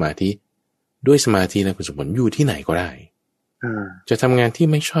ได้สมาธิด้วยสมาธินะคุณสมบัติอยู่ที่ไหนก็ได้จะทำงานที่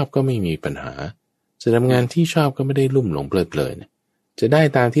ไม่ชอบก็ไม่มีปัญหาจะทำงานที่ชอบก็ไม่ได้ลุ่มหลงเพลิดเพลินจะได้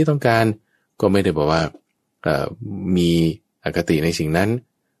ตามที่ต้องการก็ไม่ได้บอกว่ามีอคติในสิ่งนั้น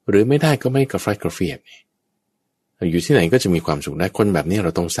หรือไม่ได้ก็ไม่กระฟัดกระเฟียดอยู่ที่ไหนก็จะมีความสุขได้คนแบบนี้เร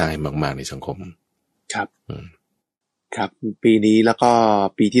าต้องสร้างมากๆในสังคมครับครับปีนี้แล้วก็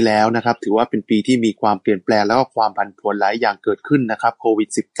ปีที่แล้วนะครับถือว่าเป็นปีที่มีความเปลี่ยนแปลงแล้วก็ความผันผวนหลายอย่างเกิดขึ้นนะครับโควิด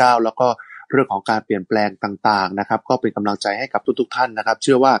 -19 แล้วก็เรื่องของการเปลี่ยนแปลงต่างๆนะครับก็เป็นกำลังใจให้กับทุกๆท่านนะครับเ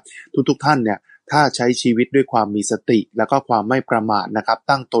ชื่อว่าทุกๆท่านเนี่ยถ้าใช้ชีวิตด้วยความมีสติแล้วก็ความไม่ประมาทนะครับ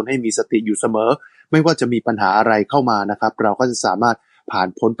ตั้งตนให้มีสติอยู่เสมอไม่ว่าจะมีปัญหาอะไรเข้ามานะครับเราก็จะสามารถผ่าน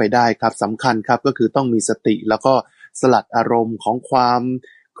พ้นไปได้ครับสำคัญครับก็คือต้องมีสติแล้วก็สลัดอารมณ์ของความ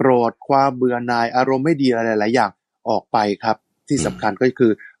โกรธความเบื่อหน่ายอารมณ์ไม่ดีอะไรหลายอย่างออกไปครับที่สำคัญก็คื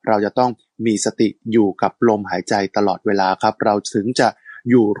อเราจะต้องมีสติอยู่กับลมหายใจตลอดเวลาครับเราถึงจะ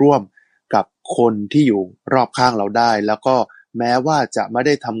อยู่ร่วมกับคนที่อยู่รอบข้างเราได้แล้วก็แม้ว่าจะไม่ไ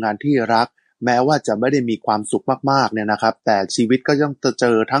ด้ทำงานที่รักแม้ว่าจะไม่ได้มีความสุขมากๆเนี่ยนะครับแต่ชีวิตก็ต้องเจ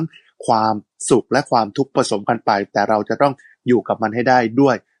อทั้งความสุขและความทุกข์ผสมกันไปแต่เราจะต้องอยู่กับมันให้ได้ด้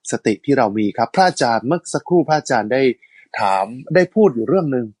วยสติที่เรามีครับพระอาจารย์เมื่อสักครู่พระอาจารย์ได้พูดอยู่เรื่อง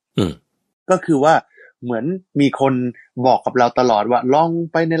นึงก็คือว่าเหมือนมีคนบอกกับเราตลอดว่าลอง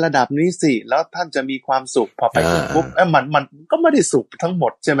ไปในระดับนี้สิแล้วท่านจะมีความสุขพอไปถึงปุ๊บมันก็ไม่ได้สุขทั้งหม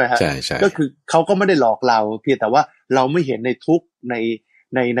ดใช่ไหมฮะก็คือเขาก็ไม่ได้หลอกเราเพียงแต่ว่าเราไม่เห็นในทุกข์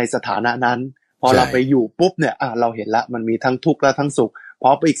ในสถานะนั้นพอเราไปอยู่ปุ๊บเนี่ยเราเห็นละมันมีทั้งทุกข์และทั้งสุขพอ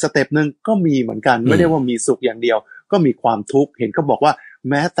ไปอีกสเต็ปนึงก็มีเหมือนกันไม่ได้ว่ามีสุขอย่างเดียวก็มีความทุกข์เห็นเขาบอกว่า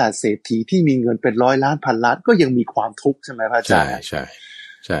แม้แต่เศรษฐีที่มีเงินเป็นร้อยล้านพันล้านก็ยังมีความทุกข์ใช่ไหมพระอาจารย์ใ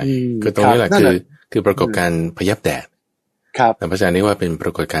ช่คือตรงนี้แหละคือปรากฏการณ์พยับแดดครับแต่พระอาจารย์นี่ว่าเป็นปร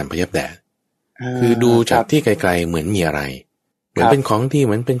ากฏการณ์พยับแดดคือดูจากที่ไกลๆเหมือนมีอะไรเหมือนเป็นของที่เ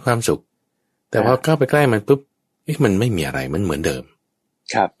หมือนเป็นความสุขแต่พอเข้าไปใกล้มันปุ๊บมันไม่มีอะไรมันเหมือนเดิม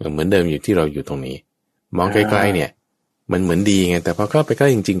ครับเหมือนเดิมอยู่ที่เราอยู่ตรงนี้มองไกลๆเนี่ยมันเหมือนดีไงแต่พอเข้าไปใกล้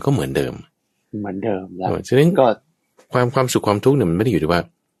จริงๆก็เหมือนเดิมแล้วฉะนั้นก็ความสุขความทุกข์เนี่ยมันไม่ได้อยู่ที่ว่า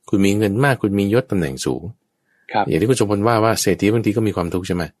คุณมีเงินมากคุณมียศตำแหน่งสูงอย่างที่คุณชมพลว่าเศรษฐีบางทีก็มีความทุกข์ใ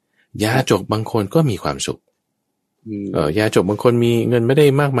ช่ไหมยาจกบางคนก็มีความสุขยาจกบางคนมีเงินไม่ได้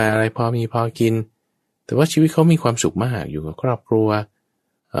มากมายอะไรพอมีพอกินแต่ว่าชีวิตเขามีความสุขมากอยู่กับครอบครัว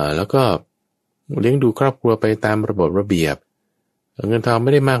แล้วก็เลี้ยงดูครอบครัวไปตามระบบระเบียบเงินทองไ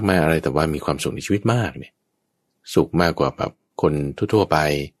ม่ได้มากมายอะไรแต่ว่ามีความสุขในชีวิตมากเนี่ยสุขมากกว่าแบบคนทั่วๆไป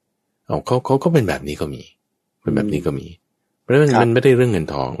เขาก็เป็นแบบนี้ก็มีเป็นแบบนี้ก็มีเพราะมันไม่ได้เรื่องเงิน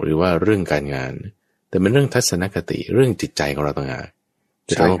ทองหรือว่าเรื่องการงานแต่เป็นเรื่องทัศนคติเรื่องจิตใจของเราต่างหาก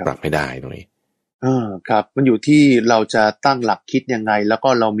จะต้องปรับให้ได้ตรงนี้ครับมันอยู่ที่เราจะตั้งหลักคิดยังไงแล้วก็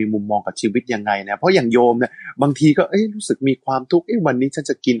เรามีมุมมองกับชีวิตยังไงนะเพราะอย่างโยมเนี่ยบางทีก็รู้สึกมีความทุกข์วันนี้ฉัน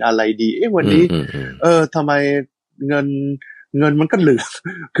จะกินอะไรดีวันนี้ทำไมเงินมันก็เหลือ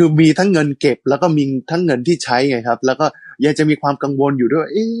คือมีทั้งเงินเก็บแล้วก็มีทั้งเงินที่ใช้ไงครับแล้วก็ยังจะมีความกังวลอยู่ด้วย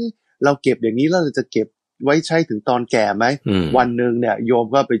เราเก็บอย่างนี้แล้วเราจะเก็บไว้ใช้ถึงตอนแก่ไหมวันนึงเนี่ยโยม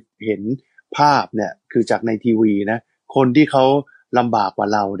ก็ไปเห็นภาพเนี่ยคือจากในทีวีนะคนที่เขาลำบากกว่า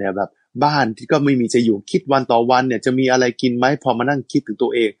เราเนี่ยแบบบ้านที่ก็ไม่มีจะอยู่คิดวันต่อวันเนี่ยจะมีอะไรกินไหมพอมานั่งคิดถึงตั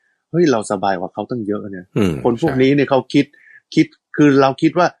วเองเฮ้ยเราสบายกว่าเขาตั้งเยอะเนี่ยคนพวกนี้เนี่ยเขาคิดคือเราคิ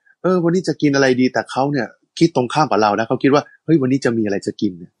ดว่าวันนี้จะกินอะไรดีแต่เขาเนี่ยคิดตรงข้ามกับเรานะเขาคิดว่าเฮ้ยวันนี้จะมีอะไรจะกิ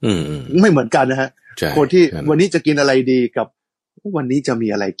นเนี่ยไม่เหมือนกันนะฮะคนที่วันนี้จะกินอะไรดีกับวันนี้จะมี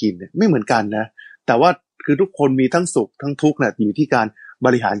อะไรกินเนี่ยไม่เหมือนกันนะแต่ว่าคือทุกคนมีทั้งสุขทั้งทุกข์เนี่ยอยู่ที่การบ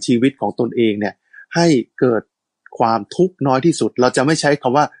ริหารชีวิตของตนเองเนี่ยให้เกิดความทุกข์น้อยที่สุดเราจะไม่ใช้ค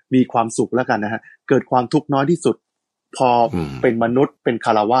ำว่ามีความสุขแล้วกันนะฮะเกิดความทุกข์น้อยที่สุดพอเป็นมนุษย์เป็นฆ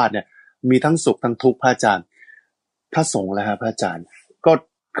ราวาสเนี่ยมีทั้งสุขทั้งทุกข์พระอาจารย์พระสงฆ์แล้วฮะพระอาจารย์ก็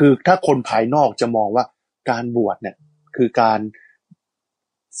คือถ้าคนภายนอกจะมองว่าการบวชเนี่ยคือการ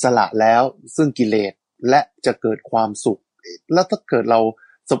สละแล้วซึ่งกิเลสและจะเกิดความสุขแล้วถ้าเกิดเรา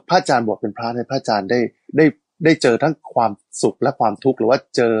พระอาจารย์บวชเป็นพระเนี่ยพระอาจารย์ได้เจอทั้งความสุขและความทุกข์หรือว่า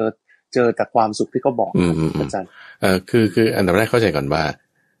เจอแต่ความสุขที่เขาบอกอาจารย์คืออันดับแรกเข้าใจก่อนว่า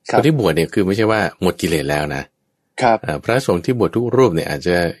คนที่บวชเนี่ยคือไม่ใช่ว่าหมดกิเลสแล้วนะครับพระสงฆ์ที่บวชทุกรูปเนี่ยอาจจ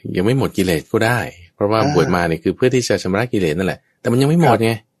ะยังไม่หมดกิเลสก็ได้เพราะว่าบวชมาเนี่ยคือเพื่อที่จะชำระกิเลสนั่นแหละแต่มันยังไม่หมดไ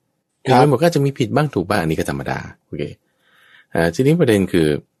งยังไม่หมดก็จะมีผิดบ้างถูกบ้างอันนี้ก็ธรรมดาโอเคทีนี้ประเด็นคือ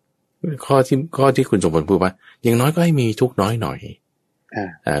ข้อที่คุณสมบูรณ์พูดว่าอย่างน้อยก็ให้มีทุกน้อยหน่อย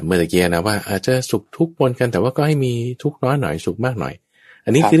เมื่อกี้นะว่าอาจจะสุขทุกข์ปนกันแต่ว่าก็ให้มีทุกน้อยหน่อยสุขมากหน่อยอั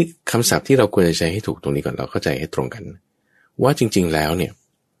นนี้คือคำศัพท์ที่เราควรจะใช้ให้ถูกตรงนี้ก่อนเราเข้าใจให้ตรงกันว่าจริงๆแล้วเนี่ย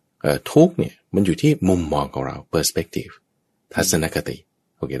ทุกเนี่ยมันอยู่ที่มุมมองของเรา perspective ทัศนคติ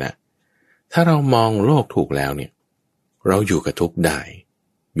โอเคนะถ้าเรามองโลกถูกแล้วเนี่ยเราอยู่กับทุกได้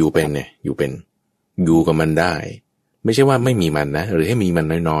อยู่เป็นเนี่ยอยู่กับมันได้ไม่ใช่ว่าไม่มีมันนะหรือให้มีมัน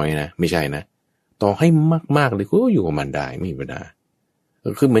น้อยๆนะไม่ใช่นะต่อให้มากๆเลยก็อยู่กับมันได้ไม่มีปัญหา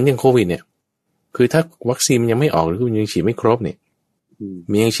คือเหมือนอย่างโควิดเนี่ยคือถ้าวัคซีนยังไม่ออกหรือคุณยังฉีดไม่ครบเนี่ย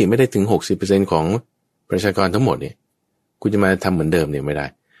มันยังฉีดไม่ได้ถึง 60% ของประชากรทั้งหมดเนี่ยคุณจะมาทำเหมือนเดิมเนี่ยไม่ได้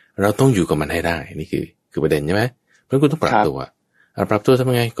เราต้องอยู่กับมันให้ได้นี่คือประเด็นใช่ไหมเพราะคุณต้องปรับตัวปรับตัวทำ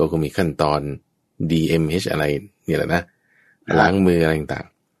ยังไงก็มีขั้นตอน DMH อะไรเนี่ยแหละนะล้างมืออะไรต่าง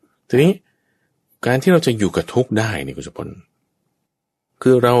ๆทีนี้การที่เราจะอยู่กับทุกข์ได้นี่คุณสุพลคื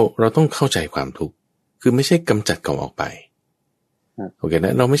อเราต้องเข้าใจความทุกข์คือไม่ใช่กำจัดเขาออกไปโอเคน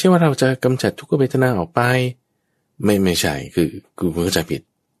ะเราไม่ใช่ว่าเราจะกำจัดทุกขเวทนาออกไปไม่ใช่คือคุณเข้าใจผิด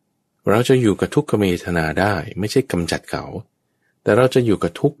เราจะอยู่กับทุกขเวทนาได้ไม่ใช่กำจัดเขาแต่เราจะอยู่กั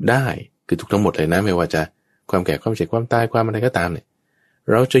บทุกข์ได้คือทุกทั้งหมดเลยนะไม่ว่าจะความแก่ความเจ็บความตายความอะไรก็ตามเนี่ย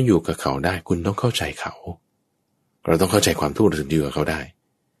เราจะอยู่กับเขาได้คุณต้องเข้าใจเขาเราต้องเข้าใจความทุกข์เราถึงอยู่กับเขาได้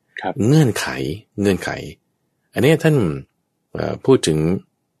เงื่อนไขอันนี้ท่านพูดถึง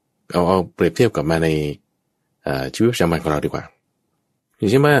เอาเปรียบเทียบกับมาในชีวิตประจำวันของเราดีกว่าอย่า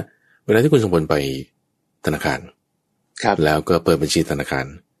งเช่นว่าเวลาที่คุณสมบูรณ์ไปธนาคารแล้วก็เปิดบัญชีธนาคาร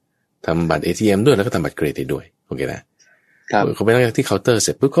ทำบัตร ATM ด้วยแล้วก็ทำบัตรเครดิตด้วยโอเคนะเขาไปนั่งที่เคาน์เตอร์เส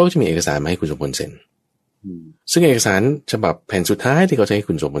ร็จปุ๊บเขาจะมีเอกสารมาให้คุณสมบูรณ์เซ็นซึ่งเอกสารฉบับแผ่นสุดท้ายที่เขาจะให้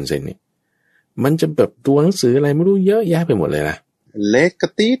คุณสมบูรณ์เซ็นเนี่ยมันจะแบบตัวหนังสืออะไรไม่รู้เยอะแยะไปหมดเลยนะเล็กกระ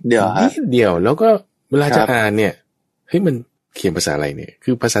ติดเดียวแล้วก็เวลาจะอ่านเนี่ยเฮ้ยมันเขียนภาษาอะไรเนี่ยคื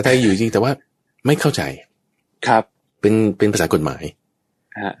อภาษาไทยอยู่จริงแต่ว่าไม่เข้าใจครับเป็นภาษากฎหมาย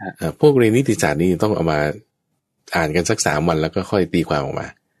พวกเรียนนิติศาสตร์นี่ต้องเอามาอ่านกันสัก3 วันแล้วก็ค่อยตีความออกมา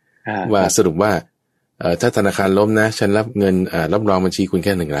ว่าสรุปว่าถ้าธนาคารล้มนะฉันรับเงินรับรองบัญชีคุณแ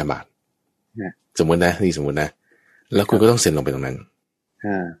ค่1 ล้านบาทสมมตินะนี่สมมตินะแล้วคุณก็ต้องเซ็นลงไปตรงนั้น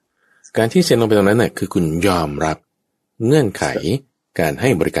การที่เซ็นลงไปตรงนั้นเนี่ยคือคุณยอมรับเงื่อนไขการให้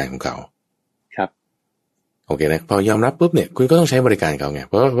บริการของเขาครับโอเคนะพอยอมรับปุ๊บเนี่ยคุณก็ต้องใช้บริการเขาไงเ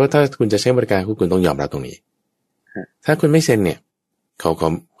พราะถ้าคุณจะใช้บริการคุณต้องยอมรับตรงนี้ถ้าคุณไม่เซ็นเนี่ยเขา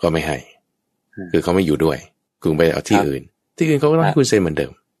ก็ไม่ให้คือเขาไม่อยู่ด้วยคุณไปเอาที่อื่นเขาก็ต้องให้คุณเซ็นเหมือนเดิ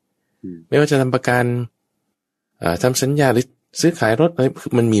มไม่ว่าจะทำประกันทำสัญญาหรือซื้อขายรถอะไร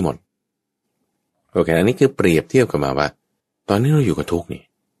มันมีหมดโอเคอันนี้คือเปรียบเทียบกันมาว่าตอนนี้เราอยู่กับทุกข์นี่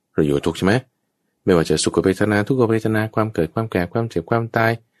เราอยู่กับทุกข์ใช่ไหมไม่ว่าจะสุขเวทนาทุกขเวทนาความเกิดความแก่ความเจ็บความตา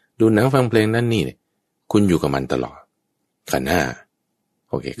ยดูหนังฟังเพลงนั่นนี่เนี่ยคุณอยู่กับมันตลอดขันธ์ห้า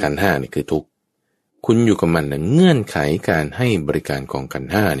โอเคขันธ์ห้านี่คือทุกข์คุณอยู่กับมันนะเงื่อนไขการให้บริการของขัน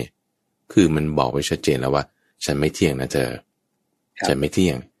ธ์ห้าเนี่ยคือมันบอกไว้ชัดเจนแล้วว่าฉันไม่เที่ยงนะเธอฉันไม่เที่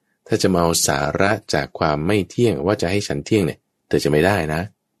ยงถ้าจะมาเอาสาระจากความไม่เที่ยงว่าจะให้ฉันเที่ยงเนี่ยเธอจะไม่ได้นะ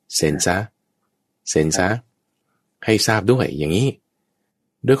เซ็นซะให้ทราบด้วยอย่างนี้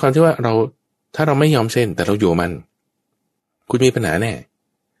ด้วยความที่ว่าถ้าเราไม่ยอมเซ็นแต่เราอยู่มันคุณมีปัญหาแน่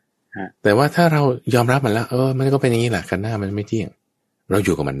แต่ว่าถ้าเรายอมรับมันแล้วมันก็เป็นอย่างนี้แหละขันธ์ห้ามันไม่เที่ยงเราอ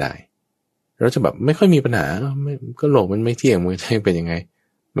ยู่กับมันได้เราจะแบบไม่ค่อยมีปัญหาก็โลกมันไม่เที่ยงมันจะเป็นยังไง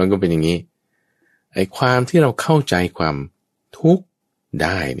มันก็เป็นอย่างนี้ไอ้ความที่เราเข้าใจความทุกข์ไ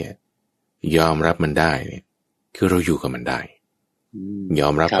ด้เนี่ยยอมรับมันได้เนี่ยคือเราอยู่กับมันได้ยอ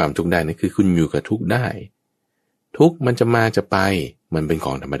มรับความทุกข์ได้นี่คือคุณอยู่กับทุกข์ได้ทุกข์มันจะมาจะไปมันเป็นข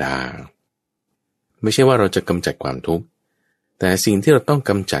องธรรมดาไม่ใช่ว่าเราจะกำจัดความทุกข์แต่สิ่งที่เราต้อง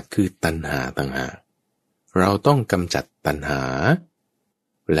กำจัดคือตัณหาต่างหากเราต้องกำจัดตัณหา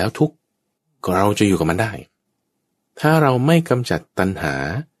แล้วทุกข์เราจะอยู่กับมันได้ถ้าเราไม่กำจัดตัณหา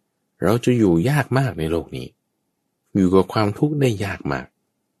เราจะอยู่ยากมากในโลกนี้อยู่กับความทุกข์ได้ยากมาก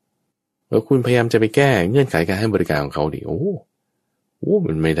แล้วคุณพยายามจะไปแก้เงื่อนไขการให้บริการของเขาดิโอ้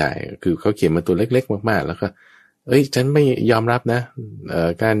มันไม่ได้คือเขาเขียนมาตัวเล็กๆมากๆแล้วก็ฉันไม่ยอมรับนะ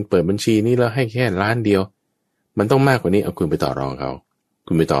การเปิดบัญชีนี้แล้วให้แค่1 ล้านเดียวมันต้องมากกว่านี้เอาคุณไปต่อรองเขา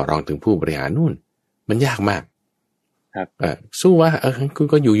คุณไปต่อรองถึงผู้บริหารนู่นมันยากมากครับสู้ว่าคุณ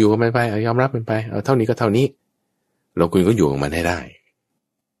ก็อยู่กับมันไปยอมรับมันไปเท่านี้ก็เท่านี้แล้วคุณก็อยู่กับมันให้ได้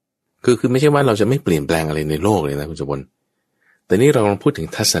คือไม่ใช่ว่าเราจะไม่เปลี่ยนแปลงอะไรในโลกเลยนะคุณสมบัติแต่นี่เราลองพูดถึง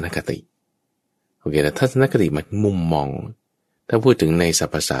ทัศนคติโอเคนะทัศนคติมันมุมมองถ้าพูดถึงในศัพ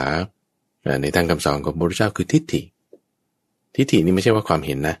ท์ภาษาในทางคำสอนของพระพุทธเจ้าคือทิฏฐินี่ไม่ใช่ว่าความเ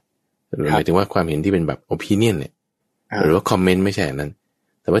ห็นนะหมายถึงว่าความเห็นที่เป็นแบบ opinion เนี่ยหรือว่าคอมเมนต์ไม่ใช่นั้น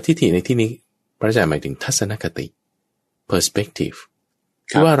แต่ว่าทิฏฐิในที่นี้พระอาจารย์หมายถึงทัศนคติ perspective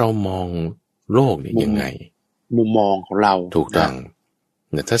คือว่าเรามองโลกเนี่ยยังไงมุมมองของเราถูกต้อง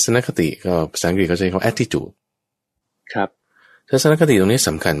ทัศนคติก็ภาษาอังกฤษเขาใช้คำว่า attitude ครับทัศนคติตรงนี้ส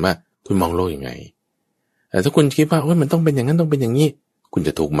ำคัญว่าคุณมองโลกยังไงแต่ถ้าคุณคิดว่ามันต้องเป็นอย่างนั้นต้องเป็นอย่างนี้ คุณจ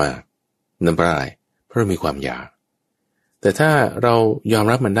ะทุกข์มากนั่นเพราะอะไรเพราะเรามีความอยากแต่ถ้าเรายอม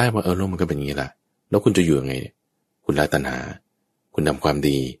รับมันได้ว่าโลกมันก็เป็นอย่างนี้แหละแล้วคุณจะอยู่ยังไงคุณละตัณหาคุณทำความ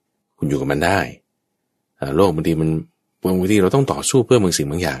ดีคุณอยู่กับมันได้โลกบางทีเราต้องต่อสู้เพื่อบางสิ่ง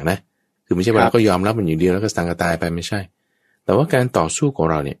บางอย่างนะคือไม่ใช่ว่าเราก็ยอมรับมันอย่างเดียวแล้วก็สังกตายไปไม่ใช่แต่ว่าการต่อสู้ของ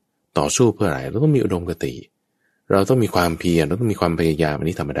เราเนี่ยต่อสู้เพื่ออะไรเราต้องมีอุดมคติเราต้องมีความเพียรเราต้องมีความพยายามอัน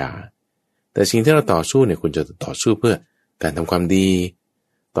นี้ธรรมดาแต่สิ่งที่เราต่อสู้เนี่ยคุณจะต่อสู้เพื่อการทำความดี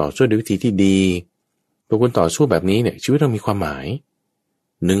ต่อสู้ด้วยวิธีที่ดีพอคุณต่อสู้แบบนี้เนี่ยชีวิตเรามีความหมาย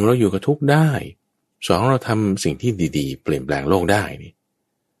หนึ่งเราอยู่กับทุกข์ได้สองเราทำสิ่งที่ดีๆเปลี่ยนแปลงโลกได้นี่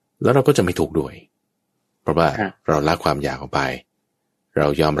แล้วเราก็จะไม่ทุกข์ด้วยเพราะว่าเราละความอยากออกไปเรา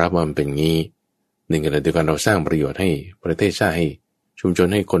ยอมรับว่ามันเป็นงี้หนึ่งขณะเดียวกันเราสร้างประโยชน์ให้ประเทศชาติให้ชุมชน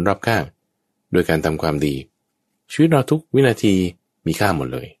ให้คนรอบข้างโดยการทำความดีชีวิตเราทุกวินาทีมีค่าหมด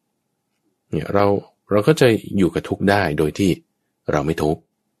เลยเนี่ยเราก็จะอยู่กับทุกข์ได้โดยที่เราไม่ทุกข์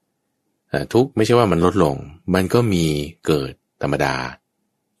ทุกข์ไม่ใช่ว่ามันลดลงมันก็มีเกิดธรรมดา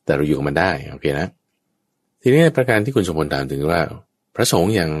แต่เราอยู่กับมันได้โอเคนะทีนี้ประการที่คุณสมพลถามถึงว่าพระสง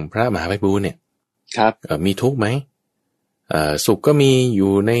ฆ์อย่างพระมหาไพบูลย์เนี่ยครับมีทุกข์ไหมสุขก็มีอ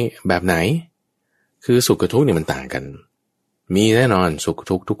ยู่ในแบบไหนคือสุขกับทุกข์เนี่ยมันต่างกันมีแน่นอนสุข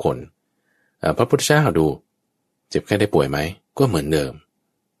ทุกข์ทุกคนพระพุทธเจ้าดูเจ็บแค่ได้ป่วยไหมก็เหมือนเดิม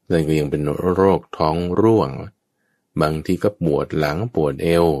เลยก็ยังเป็นโรคท้องร่วงบางทีก็ปวดหลังปวดเอ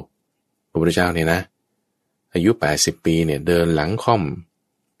วพระพุทธเจ้าเนี่ยนะอายุ80ปีเนี่ยเดินหลังค่อม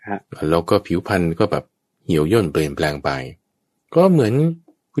แล้วก็ผิวพรรณก็แบบเหี่ยวย่นเปลี่ยนแปลงไปก็เหมือน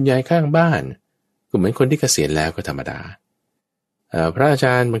คุณยายข้างบ้านก็เหมือนคนที่เกษียณแล้วก็ธรรมดาพระอาจ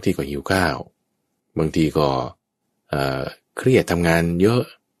ารย์บางทีก็หิวข้าวบางทีก็เครียดทำงานเยอะ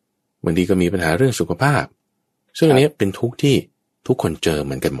บางทีก็มีปัญหาเรื่องสุขภาพซึ่งอันนี้เป็นทุกข์ที่ทุกคนเจอเห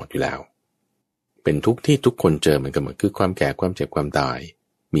มือนกันหมดอยู่แล้วเป็นทุกข์ที่ทุกคนเจอเหมือนกันหมดคือความแก่ความเจ็บความตาย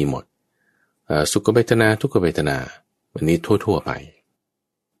มีหมดสุขเวทนาทุกขเวทนาวันนี้ทั่วๆไป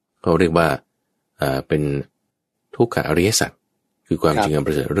เขาเรียกว่าเป็นทุกขอริยสัจคือความจริงอันป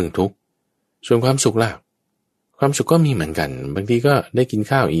ระเสริฐเรื่องทุกข์ส่วนความสุขล่ะความสุขก็มีเหมือนกันบางทีก็ได้กิน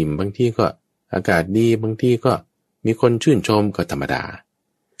ข้าวอิ่มบางทีก็อากาศดีบางทีก็มีคนชื่นชมก็ธรรมดา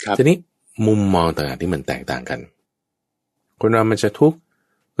ทีนี้มุมมองต่างๆที่มันแตกต่างกันคนเรามันจะทุกข์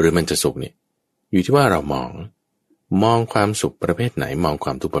หรือมันจะสุขเนี่ยอยู่ที่ว่าเรามองความสุขประเภทไหนมองคว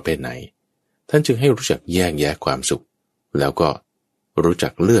ามทุกข์ประเภทไหนท่านจึงให้รู้จักแยกแยะความสุขแล้วก็รู้จั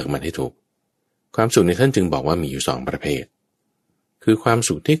กเลือกมันให้ถูกความสุขในท่านจึงบอกว่ามีอยู่2ประเภทคือความ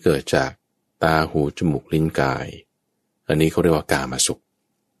สุขที่เกิดจากตาหูจมูกลิ้นกายอันนี้เขาเรียกว่ากามสุข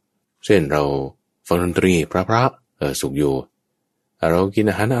เช่นเราฟังดนตรีเพราะสุขอยู่เรากิน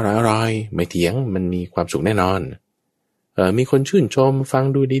อาหารอร่อยๆไม่เถียงมันมีความสุขแน่นอนมีคนชื่นชมฟัง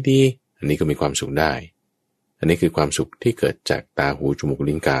ดูดีๆอันนี้ก็มีความสุขได้อันนี้คือความสุขที่เกิดจากตาหูจมูก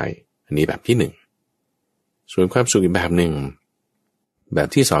ลิ้นกายอันนี้แบบที่1ส่วนความสุขอีกแบบหนึ่งแบบ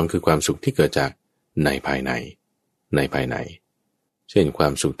ที่2คือความสุขที่เกิดจากในภายในเช่นควา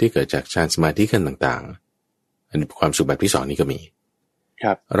มสุขที่เกิดจากฌานสมาธิขั้นต่างๆอันนี้ความสุขแบบที่2นี้ก็มีค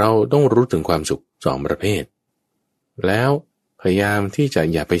รับเราต้องรู้ถึงความสุข2ประเภทแล้วพยายามที่จะ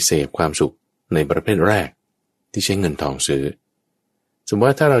อย่าไปเสพความสุขในประเภทแรกที่ใช้เงินทองซื้อสมมติ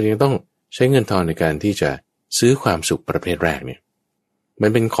ว่าถ้าเรายังต้องใช้เงินทองในการที่จะซื้อความสุขประเภทแรกเนี่ยมัน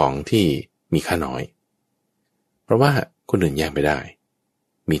เป็นของที่มีค่าน้อยเพราะว่าคนอื่นแย่งไปได้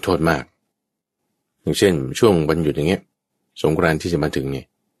มีโทษมากอย่างเช่นช่วงวันหยุดอย่างเงี้ยสงกรานต์ที่จะมาถึงเนี่ย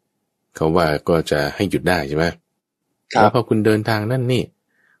เขาว่าก็จะให้หยุดได้ใช่ไหมแล้วพอคุณเดินทางนั่นนี่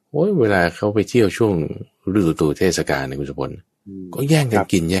โอ้ยเวลาเขาไปเที่ยวช่วงฤดูเทศกาลเนี่ยคุณสมพลก็แย่งกัน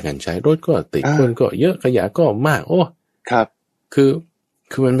กินแย่งกันใช้รถก็ติดคนก็เยอะขยะก็มากโอ้ครับคื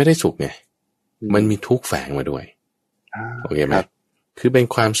อมันไม่ได้สุขไงมันมีทุกข์แฝงมาด้วยโอเคไหมคือเป็น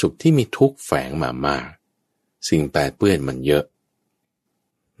ความสุขที่มีทุกข์แฝงมามากสิ่งแปดเปื้อนมันเยอะ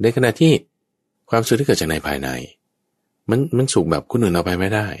ในขณะที่ความสุขที่เกิดจากในภายในมันสุขแบบคนอื่นเอาไปไม่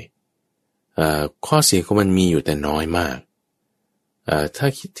ได้ข้อเสียของมันมีอยู่แต่น้อยมากถ้า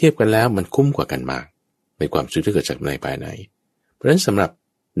เทียบกันแล้วมันคุ้มกว่ากันมากในความสุขที่เกิดจากในภายในเพราะฉะนั้นสำหรับ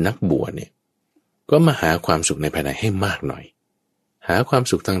นักบวชเนี่ยก็มาหาความสุขในภายในให้มากหน่อยหาความ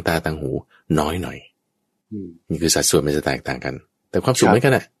สุขทางตาทางหูน้อยหน่อยนี่คือสัดส่วนมันจะแตกต่างกันแต่ความสุขเหมือนกั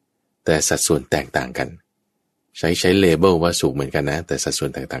นนะแต่สัดส่วนแตกต่างกันใช้เลเบลว่าสุขเหมือนกันนะแต่สัดส่วน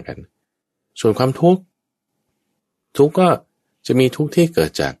แตกต่างกันส่วนความทุกข์ก็จะมีทุกข์ที่เกิ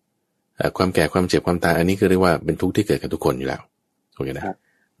ดจากความแก่ความเจ็บความตายอันนี้คือเรียกว่าเป็นทุกข์ที่เกิดกับทุกคนอยู่แล้วโอเคนะ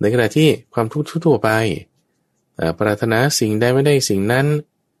ในขณะที่ความทุกข์ทั่วไปปรารถนาสิ่งใดไม่ได้สิ่งนั้น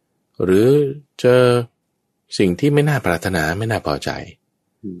หรือเจอสิ่งที่ไม่น่าปรารถนาไม่น่าพอใจ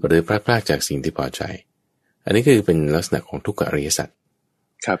หรือพลาดจากสิ่งที่พอใจอันนี้คือเป็นลักษณะของทุกขอริยสัจ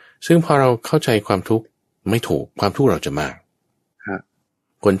ครับซึ่งพอเราเข้าใจความทุกข์ไม่ถูกความทุกข์เราจะมาก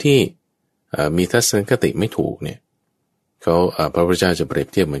คนที่มีทัศนคติไม่ถูกเนี่ยเขาพระพุทธเจ้าจะเปรียบ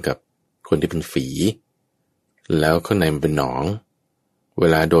เทียบเหมือนกับคนที่เป็นฝีแล้วข้างในมันเป็นหนองเว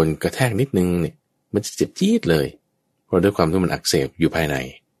ลาโดนกระแทกนิดนึงเนี่ยมันจะเจ็บจี๊ดเลยเพราะด้วยความที่มันอักเสบอยู่ภายใน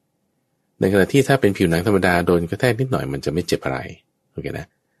ในขณะที่ถ้าเป็นผิวหนังธรรมดาโดนกระแทกนิดหน่อยมันจะไม่เจ็บอะไรโอเคนะ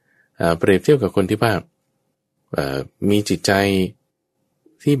เปรียบเทียบกับคนที่ว่ามีจิตใจ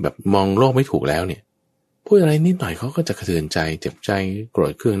ที่แบบมองโลกไม่ถูกแล้วเนี่ยพูดอะไรนิดหน่อยเขาก็จะกระเทือนใจเจ็บใจโกร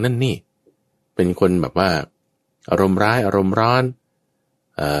ธเคืองนั่นนี่เป็นคนแบบว่าอารมณ์ร้ายอารมณ์ร้อน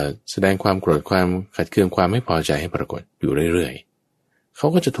แสดงความโกรธความขัดเคืองความไม่พอใจให้ปรากฏอยู่เรื่อยๆเขา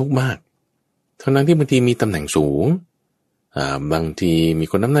ก็จะทุกข์มากทั้งที่บางทีมีตำแหน่งสูงบางทีมี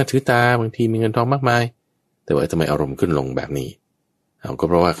คนนับหน้าถือตาบางทีมีเงินทองมากมายแต่ว่าทำไมอารมณ์ขึ้นลงแบบนี้ก็เ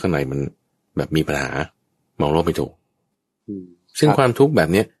พราะว่าข้างในมันแบบมีปัญหามองโลกไม่ถูกซึ่งความทุกข์แบบ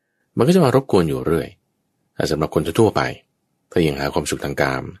นี้มันก็จะมารบกวนอยู่เรื่อยสำหรับคนทั่วไปถ้ายังหาความสุขทางก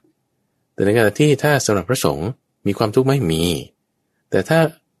ามแต่ในขณะที่ถ้าสำหรับพระสงฆ์มีความทุกข์ไม่มีแต่ถ้า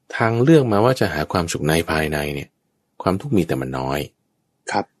ทางเลือกมาว่าจะหาความสุขในภายในเนี่ยความทุกข์มีแต่มันน้อย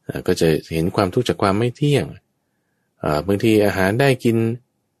ครับก็จะเห็นความทุกข์จากความไม่เที่ยงบางทีอาหารได้กิน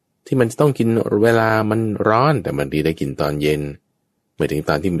ที่มันจะต้องกินเวลามันร้อนแต่บางทีได้กินตอนเย็นเมื่อถึง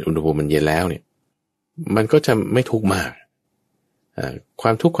ตอนที่อุณหภูมิมันเย็นแล้วเนี่ยมันก็จะไม่ทุกข์มากคว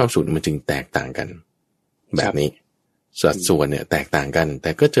ามทุกข์ความสุขมันจึงแตกต่างกันแบบนี้สัดส่วนเนี่ยแตกต่างกันแ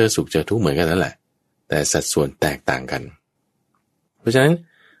ต่ก็เจอสุขเจอทุกข์เหมือนกันนั่นแหละแต่สัดส่วนแตกต่างกันเพราะฉะนั้น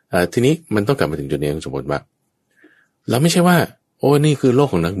ทีนี้มันต้องกลับมาถึงจุดนี้สมมติว่าเราไม่ใช่ว่าโอ้นี่คือโลก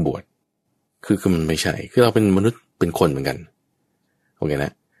ของนักบวชคือมันไม่ใช่คือเราเป็นมนุษย์เป็นคนเหมือนกันโอเคน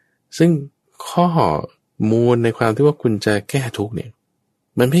ะซึ่งข้อมูลในความที่ว่าคุณจะแก้ทุกข์เนี่ย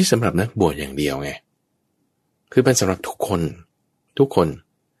มันไม่ใช่สำหรับนักบวชอย่างเดียวไงคือเป็นสำหรับทุกคน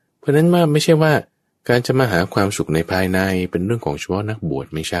เพราะนั้นว่าไม่ใช่ว่าการจะมาหาความสุขในภายในเป็นเรื่องของเฉพาะนักบวช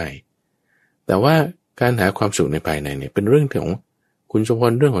ไม่ใช่แต่ว่าการหาความสุขในภายในเนี่ยเป็นเรื่องของคุณชุมพ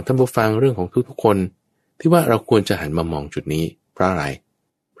ลเรื่องของท่านผู้ฟังเรื่องของทุกๆคนที่ว่าเราควรจะหันมามองจุดนี้เพราะอะไร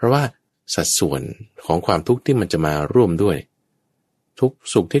เพราะว่าสัดส่วนของความทุกข์ที่มันจะมาร่วมด้วยทุก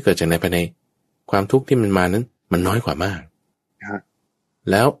สุขที่เกิดจากในภายในความทุกข์ที่มันมานั้นมันน้อยกว่ามาก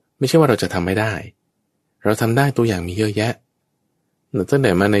แล้วไม่ใช่ว่าเราจะทำไม่ได้เราทำได้ตัวอย่างมีเยอะแยะตั้งแ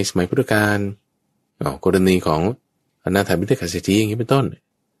ต่มาในสมัยพุทธกาลกรณีของอนาถบิณฑิกเศรษฐีอย่างนี้เป็นต้น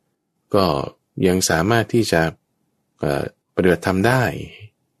ก็ยังสามารถที่จะปฏิบัติธรรมได้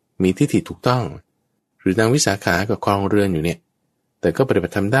มีทิฏฐิถูกต้องหรือนางวิสาขากับครองเรือนอยู่เนี่ยแต่ก็ปฏิบั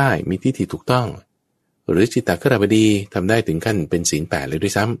ติธรรมได้มีทิฏฐิถูกต้องหรือจิตตคฤบดีทำได้ถึงขั้นเป็นศีล 8เลยด้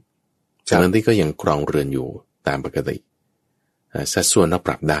วยซ้ำจากนั้นที่ก็ยังครองเรือนอยู่ตามปกติสัดส่วนเราป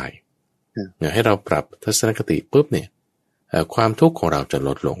รับได้ให้เราปรับทัศนคติปุ๊บเนี่ยความทุกข์ของเราจะล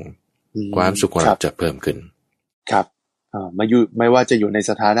ดลงความสุขของเราจะเพิ่มขึ้นครับมาอยู่ไม่ว่าจะอยู่ใน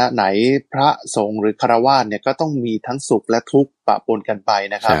สถานะไหนพระสงฆ์หรือฆราวาสเนี่ยก็ต้องมีทั้งสุขและทุกข์ปะปนกันไป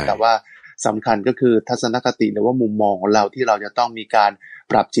นะครับแต่ว่าสำคัญก็คือทัศนคติหรือว่ามุมมองของเราที่เราจะต้องมีการ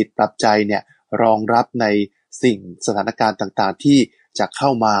ปรับจิตปรับใจเนี่ยรองรับในสิ่งสถานการณ์ต่างๆที่จะเข้า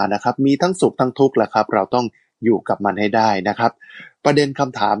มานะครับมีทั้งสุขทั้งทุกข์แหละครับเราต้องอยู่กับมันให้ได้นะครับประเด็นค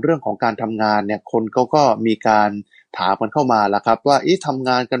ำถามเรื่องของการทำงานเนี่ยคนก็มีการถามกันเข้ามาแล้วครับว่าทำง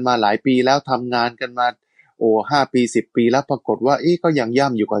านกันมาหลายปีแล้วทำงานกันมา5 ปี10 ปีแล้วปรากฏว่าก็ยังย่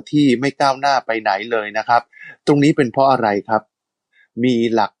ำอยู่กับที่ไม่ก้าวหน้าไปไหนเลยนะครับตรงนี้เป็นเพราะอะไรครับมี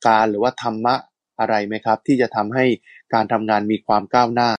หลักการหรือว่าธรรมะอะไรไหมครับที่จะทำให้การทำงานมีความก้าวหน้า